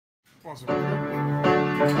Possible. Paved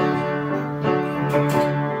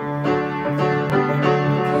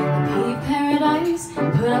paradise,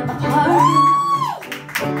 put up a party.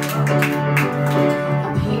 A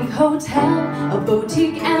pink hotel, a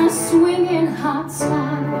boutique, and a swinging hot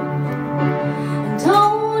spot. And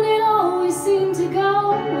don't it always seem to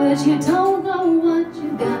go, but you don't know what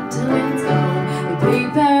you got till it's gone. They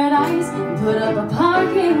paved paradise and put up a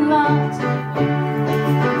parking lot.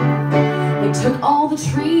 They took all the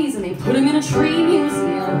trees and they put them in a tree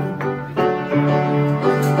museum.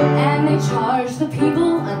 And they charged the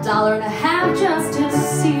people $1.50 just to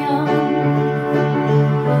see them.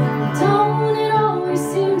 Don't it always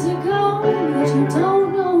seem to go, but you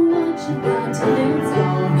don't know what you got till it's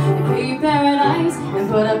gone. They paved paradise and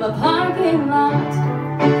put up a parking lot.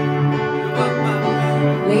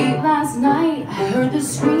 Late last night, I heard the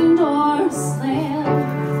screen door slam,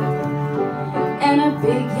 and a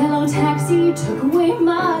big yellow taxi took away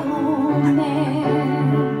my old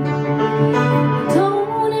man.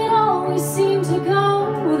 Don't it always seem to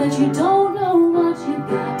go, that you don't know what you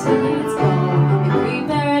got till it's gone. They paved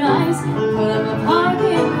paradise and put up a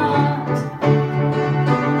parking lot.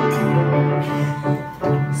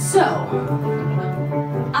 So,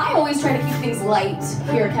 I always try to keep things light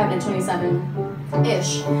here at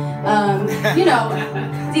Cabinet27-ish. You know,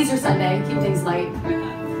 it's Easter Sunday, keep things light.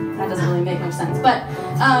 That doesn't really make much sense, but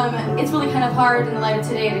it's really kind of hard in the light of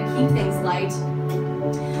today to keep things light. So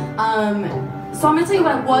I'm going to tell you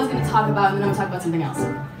what I was going to talk about, and then I'm going to talk about something else.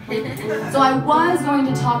 So I was going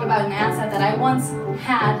to talk about an asset that I once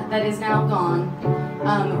had that is now gone,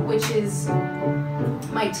 which is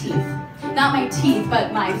my teeth. Not my teeth,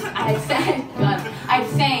 but I had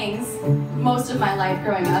fangs most of my life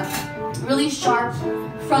growing up. Really sharp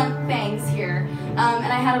front fangs here. And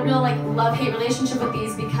I had a real love-hate relationship with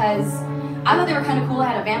these because I thought they were kind of cool. I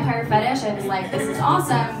had a vampire fetish. I was like, this is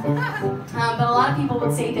awesome. But a lot of people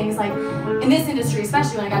would say things like, in this industry,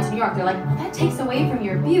 especially when I got to New York, they're like, well, that takes away from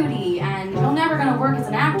your beauty and you're never going to work as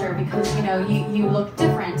an actor because, you know, you look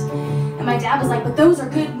different. And my dad was like, but those are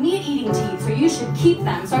good meat-eating teeth, so you should keep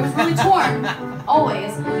them. So I was really torn,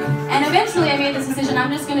 always. And eventually I made this decision, I'm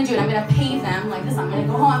just going to do it. I'm going to pave them like this. I'm going to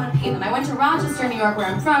go home, I'm going to pave them. I went to Rochester, New York, where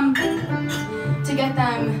I'm from, to get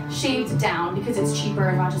them shaved down because it's cheaper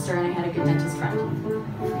in Rochester and I had a good dentist friend.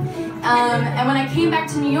 And when I came back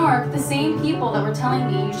to New York, the same people that were telling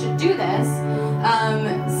me you should do this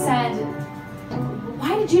said,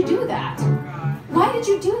 why did you do that? Why did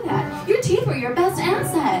you do that? Your teeth were your best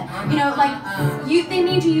asset. You know, they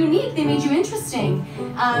made you unique, they made you interesting.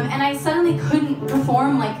 And I suddenly couldn't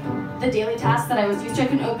perform the daily tasks that I was used to. I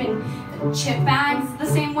couldn't open chip bags the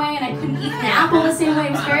same way, and I couldn't eat an apple the same way.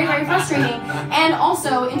 It was very, very frustrating. And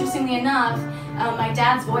also, interestingly enough, my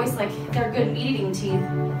dad's voice, they're good meat-eating teeth.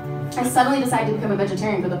 I suddenly decided to become a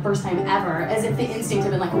vegetarian for the first time ever, as if the instinct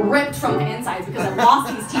had been ripped from my insides because I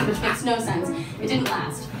lost these teeth, which makes no sense. It didn't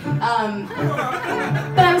last.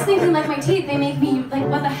 But I was thinking, my teeth, they make me,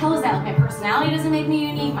 what the hell is that? My personality doesn't make me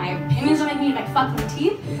unique, my opinions don't make me unique, my fucking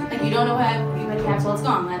teeth? You don't know what you have till it's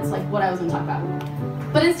gone. That's what I was going to talk about.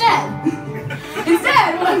 But instead,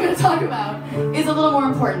 what I'm going to talk about is a little more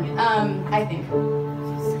important, I think.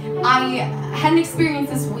 I had an experience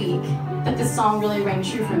this week that this song really rang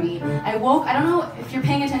true for me. I woke, I don't know if you're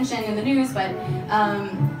paying attention in the news, but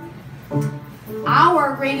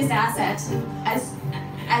our greatest asset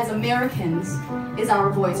as Americans is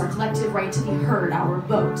our voice, our collective right to be heard, our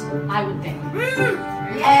vote, I would think.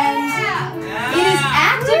 And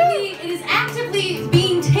it is actively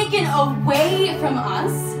being taken away from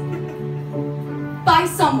us by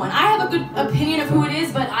someone. I have a good opinion of who it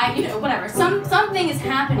is, but whatever. Something is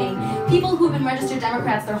happening. People who have been registered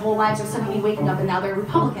Democrats their whole lives are suddenly waking up and now they're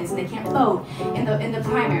Republicans and they can't vote in the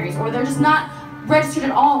primaries, or they're just not registered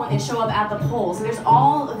at all when they show up at the polls. There's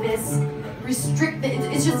all of this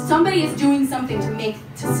it's just somebody is doing something to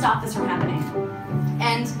stop this from happening.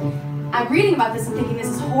 And I'm reading about this and thinking this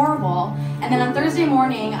is horrible. And then on Thursday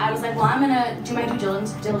morning, I was like, well, I'm gonna do my due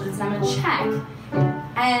diligence and I'm gonna check.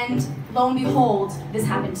 And lo and behold, this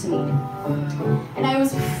happened to me. And I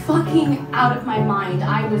was fucking out of my mind.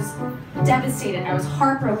 I was devastated. I was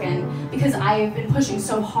heartbroken because I've been pushing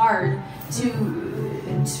so hard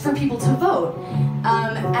for people to vote.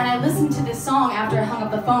 And I listened to this song after I hung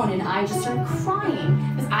up the phone and I just started crying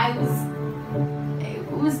because it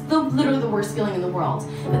was literally the worst feeling in the world.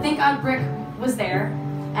 But thank God Brick was there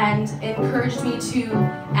and encouraged me to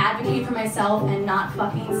advocate for myself and not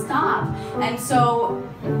fucking stop. And so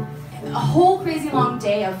a whole crazy long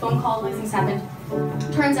day of phone calls, these things happened.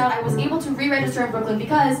 Turns out I was able to re-register in Brooklyn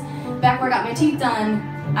because back where I got my teeth done,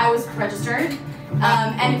 I was registered.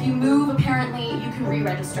 And if you move, apparently, you can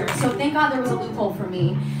re-register. So thank God there was a loophole for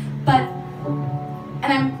me.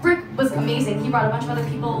 Rick was amazing. He brought a bunch of other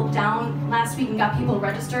people down last week and got people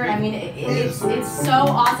registered. I mean, it's so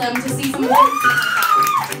awesome to see some of them.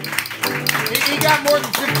 He got more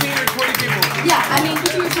than 15 or 20 people. Yeah, I mean,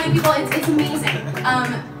 15 or 20 people, it's amazing.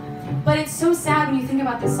 But it's so sad when you think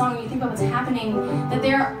about this song and you think about what's happening,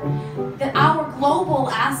 that our global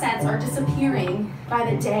assets are disappearing by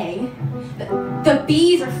the day. The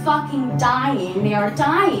bees are fucking dying. They are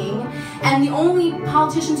dying. And the only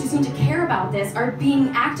politicians who seem to care about this are being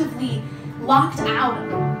actively locked out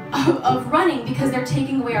of running because they're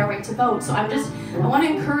taking away our right to vote. So I want to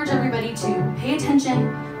encourage everybody to pay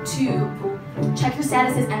attention, to check your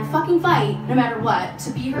statuses, and fucking fight no matter what,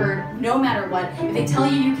 to be heard no matter what. If they tell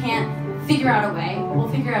you can't, figure out a way. We'll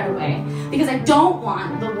figure out a way. Because I don't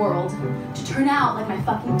want the world to turn out like my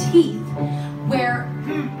fucking teeth, where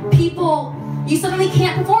you suddenly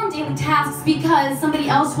can't perform daily tasks because somebody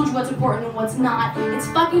else told you what's important and what's not. It's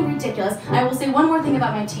fucking ridiculous. I will say one more thing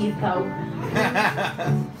about my teeth, though.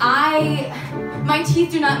 My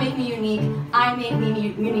teeth do not make me unique. I make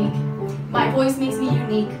me unique. My voice makes me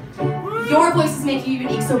unique. Your voices make you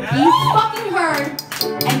unique. So be fucking heard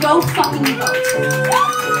and go fucking vote.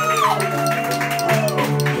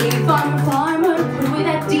 Hey, farmer, put away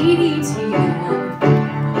that DDT.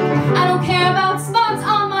 I don't care about spots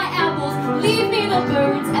on my apples. Leave me the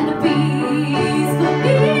birds and the bees. The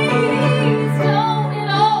bees don't it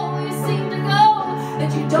always seem to go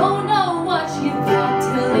that you don't know what you've got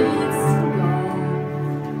till it's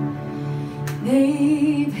gone.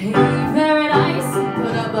 They pave paradise and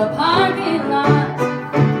put up a parking lot.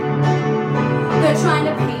 They're trying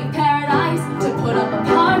to pave